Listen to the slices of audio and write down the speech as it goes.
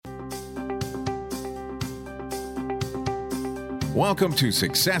Welcome to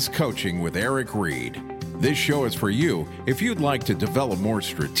Success Coaching with Eric Reed. This show is for you if you'd like to develop more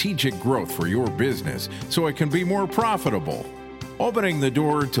strategic growth for your business so it can be more profitable, opening the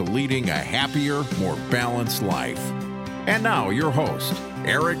door to leading a happier, more balanced life. And now, your host,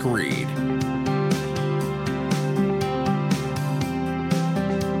 Eric Reed.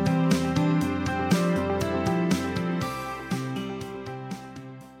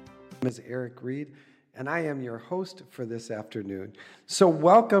 My name is Eric Reed, and I am your host for this afternoon. So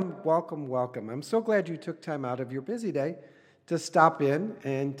welcome. I'm so glad you took time out of your busy day to stop in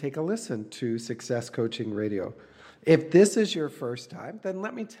and take a listen to Success Coaching Radio. If this is your first time, then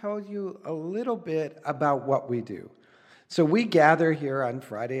let me tell you a little bit about what we do. So we gather here on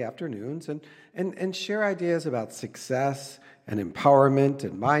Friday afternoons and share ideas about success and empowerment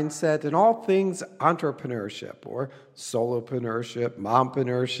and mindset and all things entrepreneurship or solopreneurship,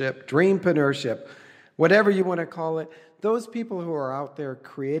 mompreneurship, dreampreneurship, whatever you want to call it. Those people who are out there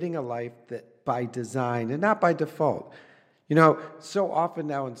creating a life that by design and not by default. You know, so often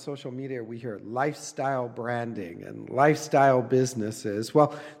now in social media we hear lifestyle branding and lifestyle businesses.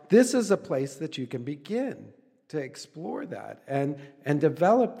 Well, this is a place that you can begin to explore that and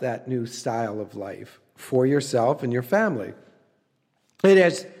develop that new style of life for yourself and your family. And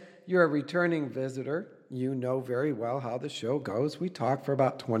as you're a returning visitor, you know very well how the show goes. We talk for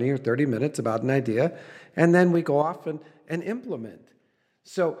about 20 or 30 minutes about an idea, and then we go off and implement.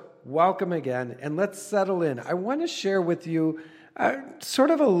 So welcome again, and let's settle in. I want to share with you sort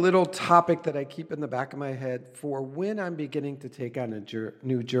of a little topic that I keep in the back of my head for when I'm beginning to take on a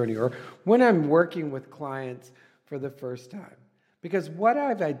new journey or when I'm working with clients for the first time. Because what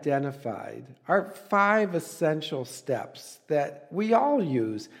I've identified are 5 essential steps that we all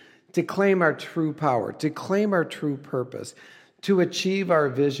use to claim our true power, to claim our true purpose, to achieve our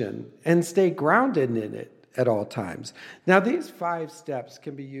vision, and stay grounded in it at all times. Now, these 5 steps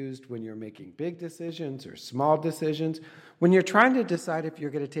can be used when you're making big decisions or small decisions, when you're trying to decide if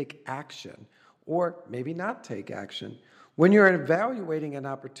you're going to take action or maybe not take action, when you're evaluating an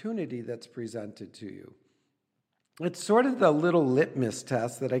opportunity that's presented to you. It's sort of the little litmus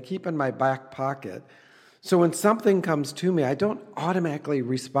test that I keep in my back pocket. So when something comes to me, I don't automatically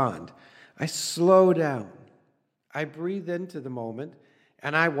respond. I slow down. I breathe into the moment,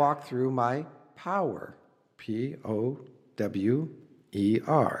 and I walk through my power, P.O.W.E.R.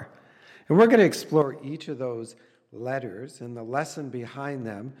 And we're going to explore each of those letters and the lesson behind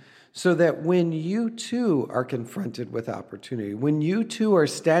them so that when you too are confronted with opportunity, when you too are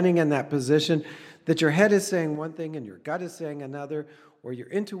standing in that position that your head is saying one thing and your gut is saying another, or your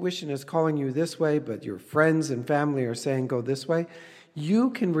intuition is calling you this way, but your friends and family are saying go this way,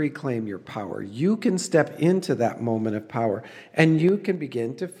 you can reclaim your power. You can step into that moment of power, and you can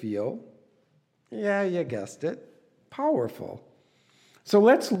begin to feel, yeah, you guessed it, powerful. So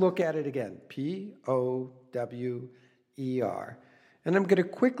let's look at it again, P.O.W.E.R. And I'm going to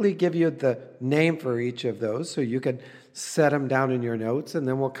quickly give you the name for each of those so you can set them down in your notes, and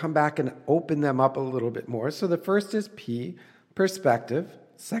then we'll come back and open them up a little bit more. So the first is P, perspective.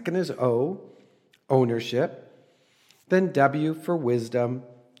 Second is O, ownership. Then W for wisdom,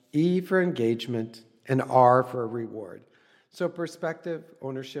 E for engagement, and R for reward. So perspective,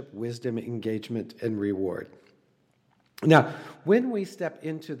 ownership, wisdom, engagement, and reward. Now, when we step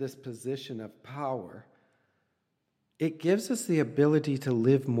into this position of power, it gives us the ability to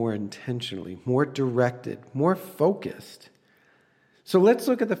live more intentionally, more directed, more focused. So let's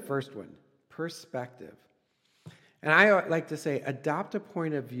look at the first one, perspective. And I like to say, adopt a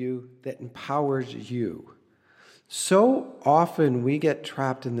point of view that empowers you. So often we get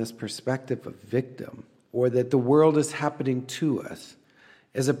trapped in this perspective of victim, or that the world is happening to us,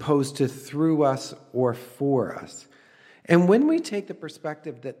 as opposed to through us or for us. And when we take the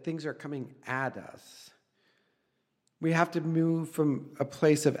perspective that things are coming at us, we have to move from a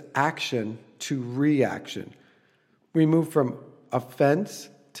place of action to reaction. We move from offense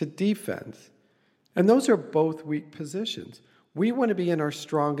to defense. And those are both weak positions. We want to be in our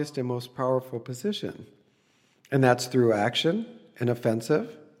strongest and most powerful position. And that's through action and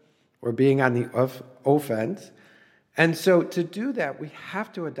offensive, or being on the offense. And so to do that, we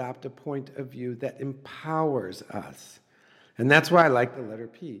have to adopt a point of view that empowers us. And that's why I like the letter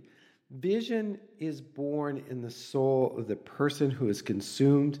P. Vision is born in the soul of the person who is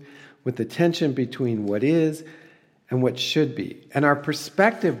consumed with the tension between what is and what should be. And our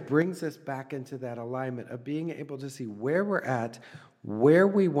perspective brings us back into that alignment of being able to see where we're at, where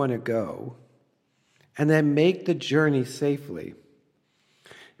we want to go, and then make the journey safely.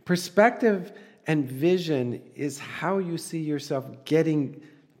 Perspective and vision is how you see yourself getting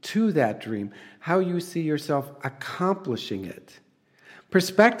to that dream, how you see yourself accomplishing it.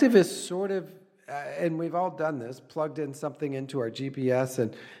 Perspective is sort of, and we've all done this, plugged in something into our GPS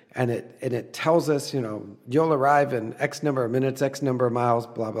and it tells us, you'll arrive in X number of minutes, X number of miles,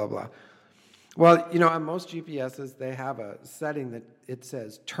 blah, blah, blah. Well, on most GPSs, they have a setting that it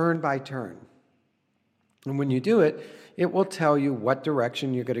says turn by turn. And when you do it, it will tell you what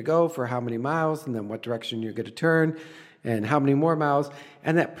direction you're going to go for how many miles, and then what direction you're going to turn, and how many more miles.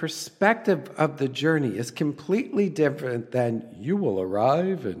 And that perspective of the journey is completely different than you will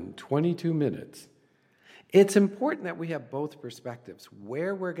arrive in 22 minutes. It's important that we have both perspectives,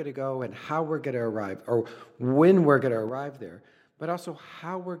 where we're going to go and how we're going to arrive, or when we're going to arrive there, but also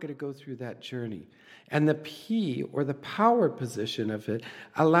how we're going to go through that journey. And the P, or the power position of it,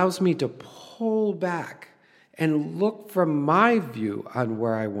 allows me to pull back and look from my view on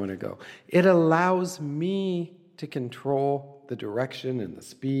where I want to go. It allows me to control the direction and the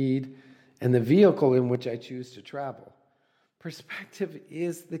speed and the vehicle in which I choose to travel. Perspective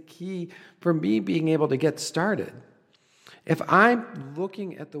is the key for me being able to get started. If I'm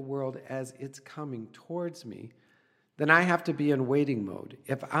looking at the world as it's coming towards me, then I have to be in waiting mode.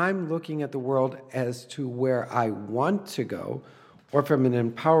 If I'm looking at the world as to where I want to go, or from an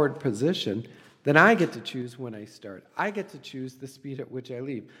empowered position, then I get to choose when I start. I get to choose the speed at which I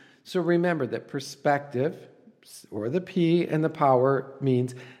leave. So remember that perspective, or the P and the power,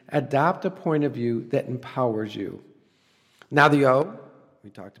 means adopt a point of view that empowers you. Now the O, we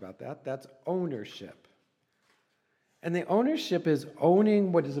talked about that, that's ownership. And the ownership is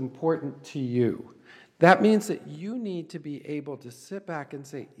owning what is important to you. That means that you need to be able to sit back and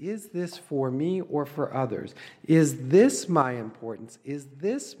say, is this for me or for others? Is this my importance? Is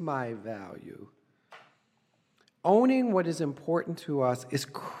this my value? Owning what is important to us is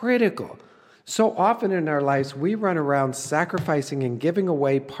critical. So often in our lives, we run around sacrificing and giving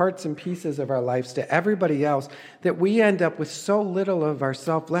away parts and pieces of our lives to everybody else that we end up with so little of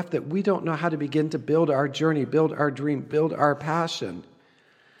ourselves left that we don't know how to begin to build our journey, build our dream, build our passion.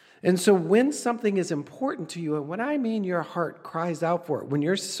 And so when something is important to you, and when I mean your heart cries out for it, when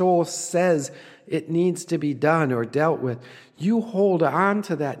your soul says it needs to be done or dealt with, you hold on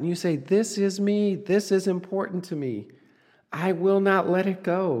to that and you say, this is me, this is important to me. I will not let it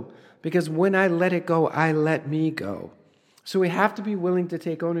go, because when I let it go, I let me go. So we have to be willing to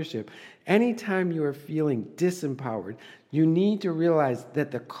take ownership. Anytime you are feeling disempowered, you need to realize that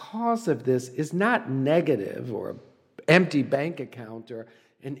the cause of this is not negative or an empty bank account or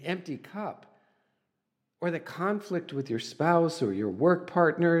an empty cup, or the conflict with your spouse or your work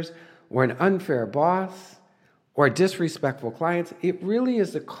partners, or an unfair boss, or disrespectful clients. It really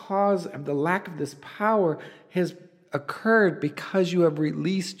is the cause of the lack of this power has occurred because you have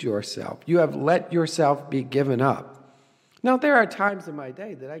released yourself. You have let yourself be given up. Now, there are times in my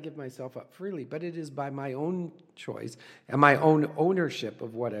day that I give myself up freely, but it is by my own choice and my own ownership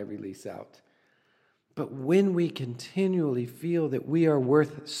of what I release out. But when we continually feel that we are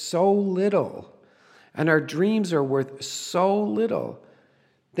worth so little, and our dreams are worth so little,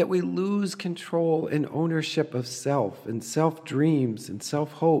 that we lose control and ownership of self and self-dreams and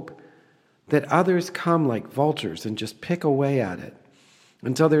self-hope, that others come like vultures and just pick away at it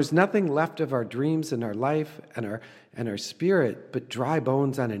until there's nothing left of our dreams and our life and our spirit but dry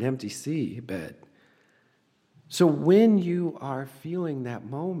bones on an empty seabed. So when you are feeling that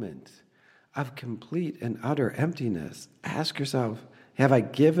moment of complete and utter emptiness, ask yourself, have I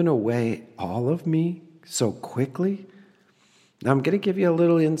given away all of me so quickly? Now, I'm going to give you a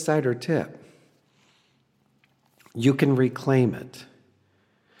little insider tip. You can reclaim it.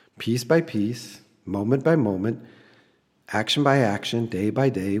 Piece by piece, moment by moment, action by action, day by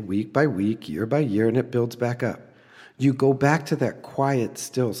day, week by week, year by year, and it builds back up. You go back to that quiet,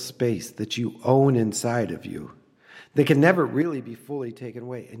 still space that you own inside of you. They can never really be fully taken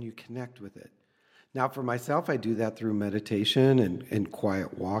away, and you connect with it. Now, for myself, I do that through meditation and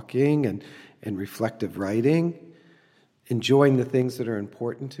quiet walking and reflective writing, enjoying the things that are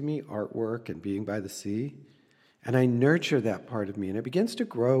important to me, artwork and being by the sea. And I nurture that part of me, and it begins to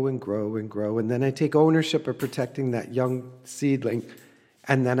grow and grow and grow, and then I take ownership of protecting that young seedling,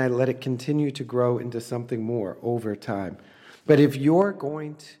 and then I let it continue to grow into something more over time. But if you're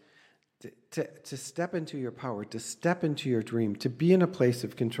going to step into your power, to step into your dream, to be in a place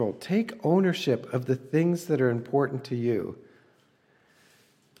of control, take ownership of the things that are important to you.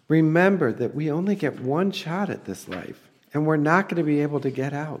 Remember that we only get one shot at this life, and we're not going to be able to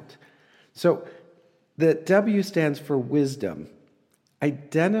get out. So the W stands for wisdom.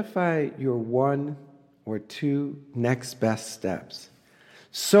 Identify your one or two next best steps.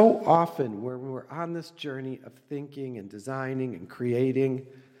 So often when we're on this journey of thinking and designing and creating,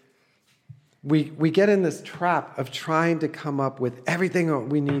 We get in this trap of trying to come up with everything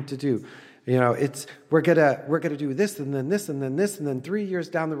we need to do. We're gonna do this and then this and then this and then 3 years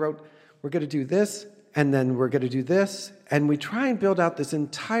down the road we're gonna do this and then we're gonna do this, and we try and build out this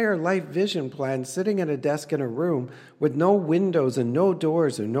entire life vision plan sitting at a desk in a room with no windows and no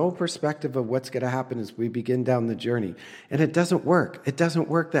doors and no perspective of what's gonna happen as we begin down the journey. And it doesn't work. It doesn't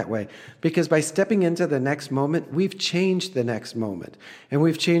work that way, because by stepping into the next moment, we've changed the next moment, and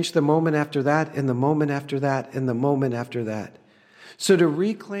we've changed the moment after that and the moment after that and the moment after that. So to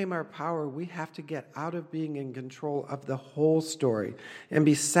reclaim our power, we have to get out of being in control of the whole story and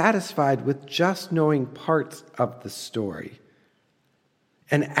be satisfied with just knowing parts of the story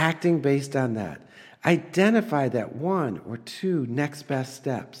and acting based on that. Identify that one or two next best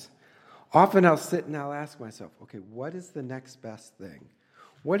steps. Often I'll sit and I'll ask myself, okay, what is the next best thing?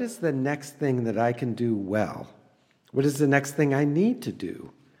 What is the next thing that I can do well? What is the next thing I need to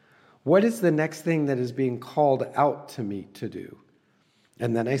do? What is the next thing that is being called out to me to do?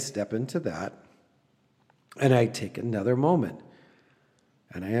 And then I step into that, and I take another moment,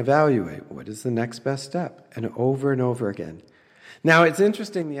 and I evaluate what is the next best step, and over again. Now, it's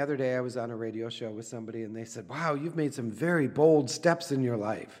interesting, the other day I was on a radio show with somebody, and they said, wow, you've made some very bold steps in your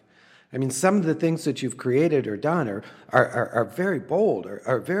life. I mean, some of the things that you've created or done are very bold, or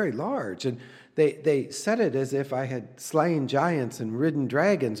are very large. And they said it as if I had slain giants and ridden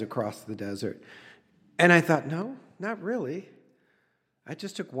dragons across the desert. And I thought, no, not really. I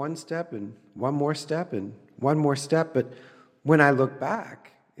just took one step and one more step and one more step. But when I look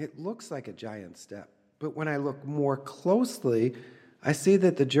back, it looks like a giant step. But when I look more closely, I see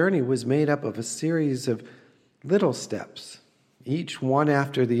that the journey was made up of a series of little steps, each one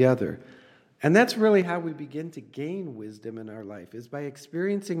after the other. And that's really how we begin to gain wisdom in our life, is by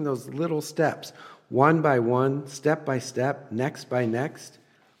experiencing those little steps, one by one, step by step, next by next,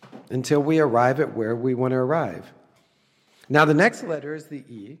 until we arrive at where we want to arrive. Now, the next letter is the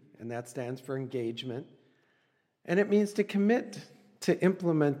E, and that stands for engagement. And it means to commit to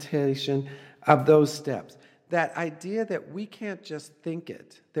implementation of those steps. That idea that we can't just think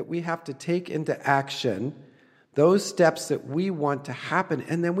it, that we have to take into action those steps that we want to happen,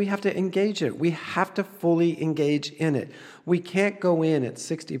 and then we have to engage it. We have to fully engage in it. We can't go in at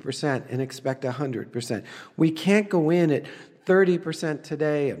 60% and expect 100%. We can't go in at 30%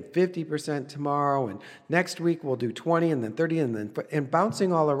 today and 50% tomorrow, and next week we'll do 20 and then 30 and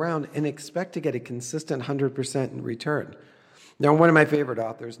bouncing all around and expect to get a consistent 100% in return. Now, one of my favorite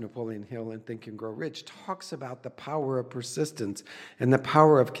authors, Napoleon Hill in Think and Grow Rich, talks about the power of persistence and the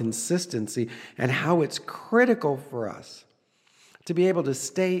power of consistency and how it's critical for us to be able to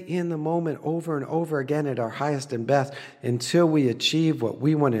stay in the moment over and over again at our highest and best until we achieve what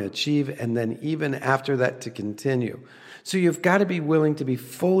we want to achieve, and then even after that to continue. So you've got to be willing to be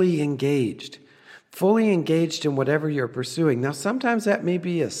fully engaged in whatever you're pursuing. Now, sometimes that may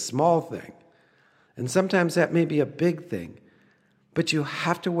be a small thing, and sometimes that may be a big thing. But you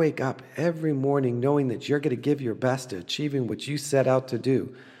have to wake up every morning knowing that you're going to give your best to achieving what you set out to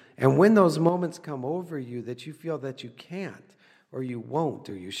do. And when those moments come over you that you feel that you can't, or you won't,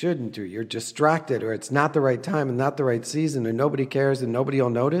 or you shouldn't, or you're distracted, or it's not the right time and not the right season, or nobody cares and nobody will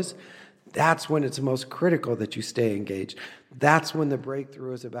notice, that's when it's most critical that you stay engaged. That's when the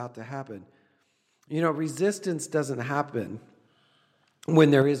breakthrough is about to happen. Resistance doesn't happen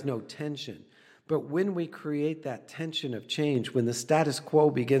when there is no tension. But when we create that tension of change, when the status quo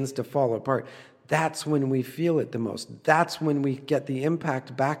begins to fall apart, that's when we feel it the most. That's when we get the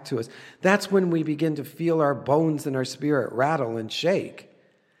impact back to us. That's when we begin to feel our bones and our spirit rattle and shake.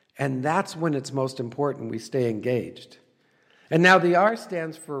 And that's when it's most important we stay engaged. And now the R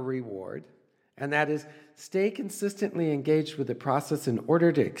stands for reward, and that is stay consistently engaged with the process in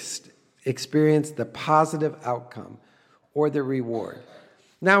order to experience the positive outcome or the reward.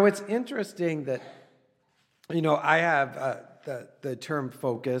 Now, it's interesting that, I have the term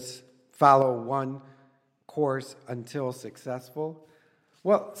focus, follow one course until successful.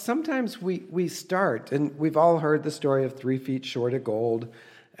 Well, sometimes we start, and we've all heard the story of 3 feet short of gold,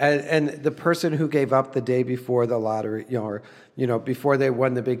 and the person who gave up the day before the lottery, or before they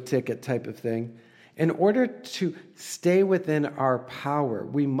won the big ticket type of thing. In order to stay within our power,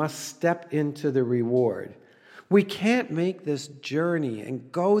 we must step into the reward. We can't make this journey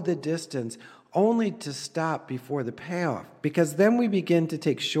and go the distance only to stop before the payoff, because then we begin to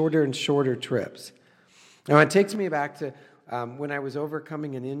take shorter and shorter trips. Now, it takes me back to when I was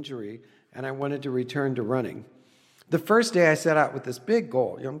overcoming an injury and I wanted to return to running. The first day I set out with this big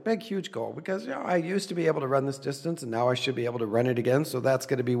goal, big, huge goal, because I used to be able to run this distance and now I should be able to run it again, so that's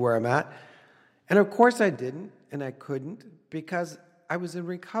going to be where I'm at. And of course I didn't and I couldn't because I was in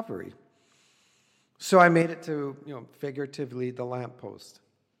recovery. So I made it to, figuratively the lamppost.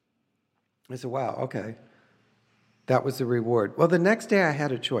 I said, wow, okay. That was the reward. Well, the next day I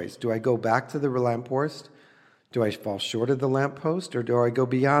had a choice. Do I go back to the lamppost? Do I fall short of the lamppost, or do I go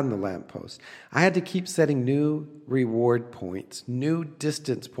beyond the lamppost? I had to keep setting new reward points, new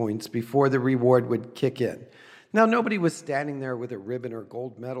distance points before the reward would kick in. Now, nobody was standing there with a ribbon or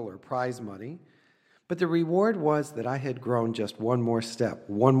gold medal or prize money, but the reward was that I had grown just one more step,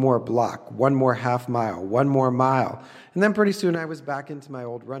 one more block, one more half mile, one more mile, and then pretty soon I was back into my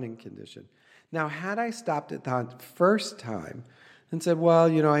old running condition. Now, had I stopped at the first time and said, well,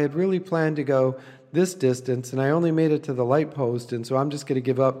 I had really planned to go this distance, and I only made it to the light post, and so I'm just going to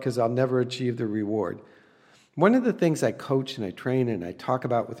give up because I'll never achieve the reward. One of the things I coach and I train and I talk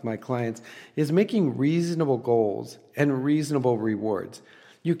about with my clients is making reasonable goals and reasonable rewards.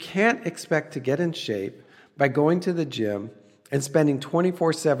 You can't expect to get in shape by going to the gym and spending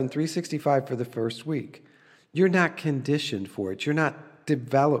 24/7, 365 for the first week. You're not conditioned for it. You're not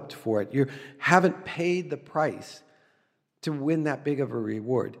developed for it. You haven't paid the price to win that big of a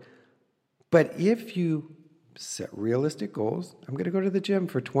reward. But if you set realistic goals, I'm going to go to the gym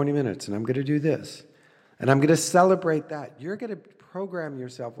for 20 minutes and I'm going to do this. And I'm going to celebrate that. You're going to program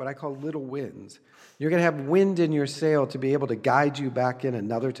yourself what I call little wins. You're going to have wind in your sail to be able to guide you back in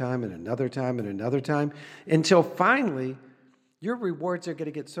another time and another time and another time until finally your rewards are going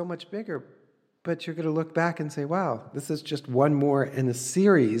to get so much bigger. But you're going to look back and say, wow, this is just one more in a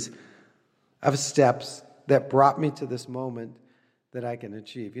series of steps that brought me to this moment that I can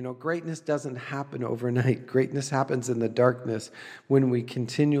achieve. Greatness doesn't happen overnight. Greatness happens in the darkness when we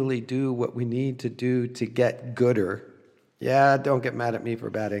continually do what we need to do to get gooder. Yeah, don't get mad at me for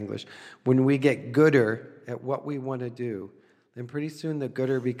bad English. When we get gooder at what we want to do, then pretty soon the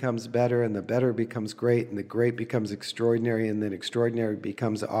gooder becomes better, and the better becomes great, and the great becomes extraordinary, and then extraordinary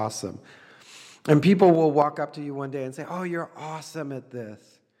becomes awesome. And people will walk up to you one day and say, oh, you're awesome at this.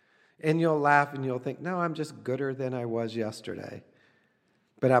 And you'll laugh and you'll think, no, I'm just gooder than I was yesterday.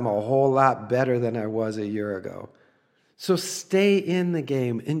 But I'm a whole lot better than I was a year ago. So stay in the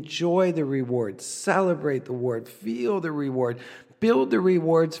game. Enjoy the reward. Celebrate the reward. Feel the reward. Build the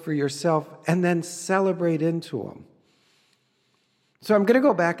rewards for yourself and then celebrate into them. So I'm going to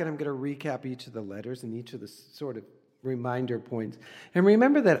go back and I'm going to recap each of the letters and each of the sort of reminder points. And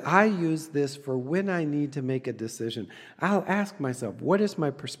remember that I use this for when I need to make a decision. I'll ask myself, what is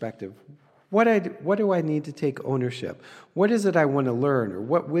my perspective? What do I need to take ownership? What is it I want to learn? Or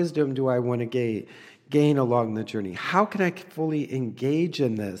what wisdom do I want to gain along the journey? How can I fully engage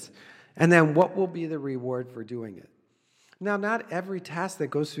in this? And then what will be the reward for doing it? Now, not every task that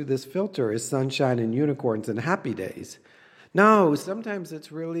goes through this filter is sunshine and unicorns and happy days. No, sometimes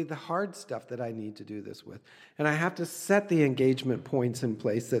it's really the hard stuff that I need to do this with. And I have to set the engagement points in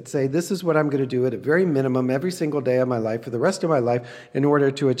place that say, this is what I'm going to do at a very minimum every single day of my life for the rest of my life in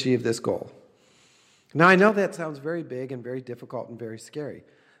order to achieve this goal. Now, I know that sounds very big and very difficult and very scary,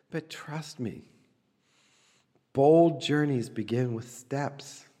 but trust me, bold journeys begin with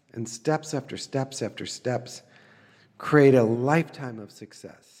steps, and steps after steps after steps create a lifetime of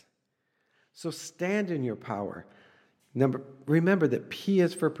success. So stand in your power. Remember that P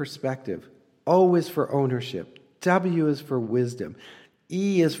is for perspective, O is for ownership, W is for wisdom,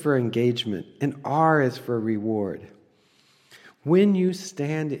 E is for engagement, and R is for reward. When you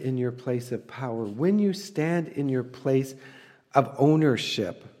stand in your place of power, when you stand in your place of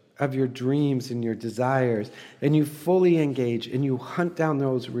ownership of your dreams and your desires, and you fully engage and you hunt down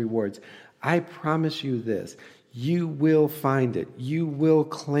those rewards, I promise you this, you will find it, you will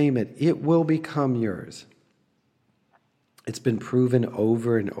claim it, it will become yours. It's been proven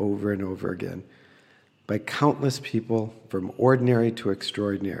over and over and over again by countless people from ordinary to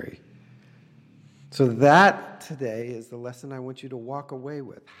extraordinary. So that today is the lesson I want you to walk away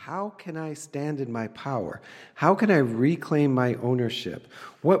with. How can I stand in my power? How can I reclaim my ownership?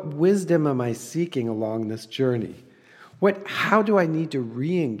 What wisdom am I seeking along this journey? How do I need to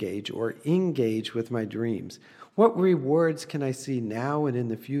re-engage or engage with my dreams? What rewards can I see now and in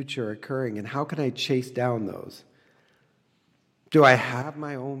the future occurring, and how can I chase down those? Do I have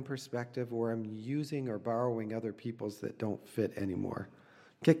my own perspective, or am I using or borrowing other people's that don't fit anymore?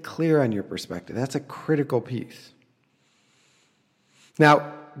 Get clear on your perspective. That's a critical piece.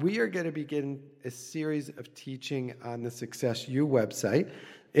 Now, we are going to begin a series of teaching on the Success U website.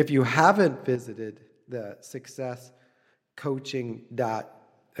 If you haven't visited the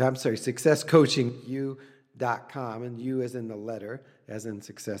successcoachingu.com, and U as in the letter, as in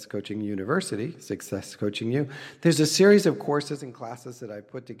Success Coaching University, Success Coaching U. There's a series of courses and classes that I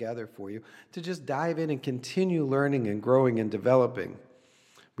put together for you to just dive in and continue learning and growing and developing.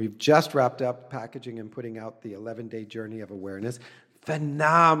 We've just wrapped up packaging and putting out the 11-day journey of awareness.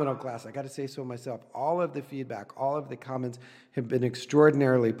 Phenomenal class. I got to say so myself. All of the feedback, all of the comments have been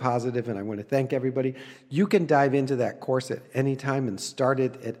extraordinarily positive, and I want to thank everybody. You can dive into that course at any time and start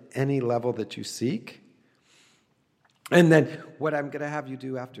it at any level that you seek. And then what I'm going to have you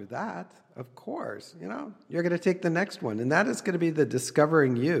do after that, of course, you're going to take the next one. And that is going to be the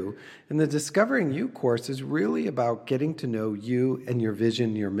Discovering You. And the Discovering You course is really about getting to know you and your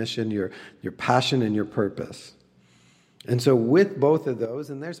vision, your mission, your passion, and your purpose. And so with both of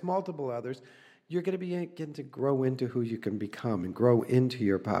those, and there's multiple others, you're going to begin to grow into who you can become and grow into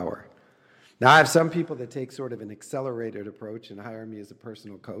your power. Now, I have some people that take sort of an accelerated approach and hire me as a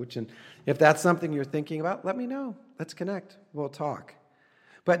personal coach. And if that's something you're thinking about, let me know. Let's connect. We'll talk.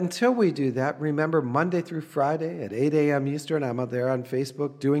 But until we do that, remember Monday through Friday at 8 a.m. Eastern, I'm out there on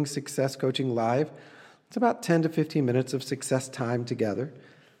Facebook doing Success Coaching Live. It's about 10 to 15 minutes of success time together.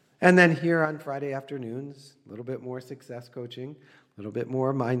 And then here on Friday afternoons, a little bit more success coaching, a little bit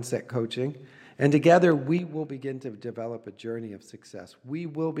more mindset coaching. And together, we will begin to develop a journey of success. We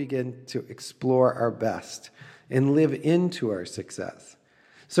will begin to explore our best and live into our success.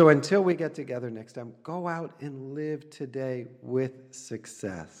 So until we get together next time, go out and live today with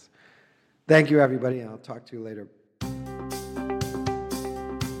success. Thank you, everybody, and I'll talk to you later.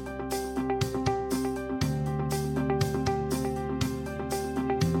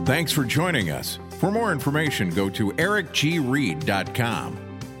 Thanks for joining us. For more information, go to ericgreid.com.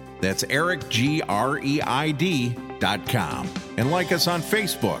 That's ericgreid.com. And like us on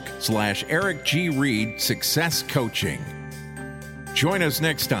Facebook /Eric G. Reid Success Coaching. Join us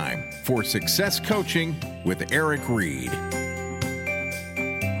next time for Success Coaching with Eric Reid.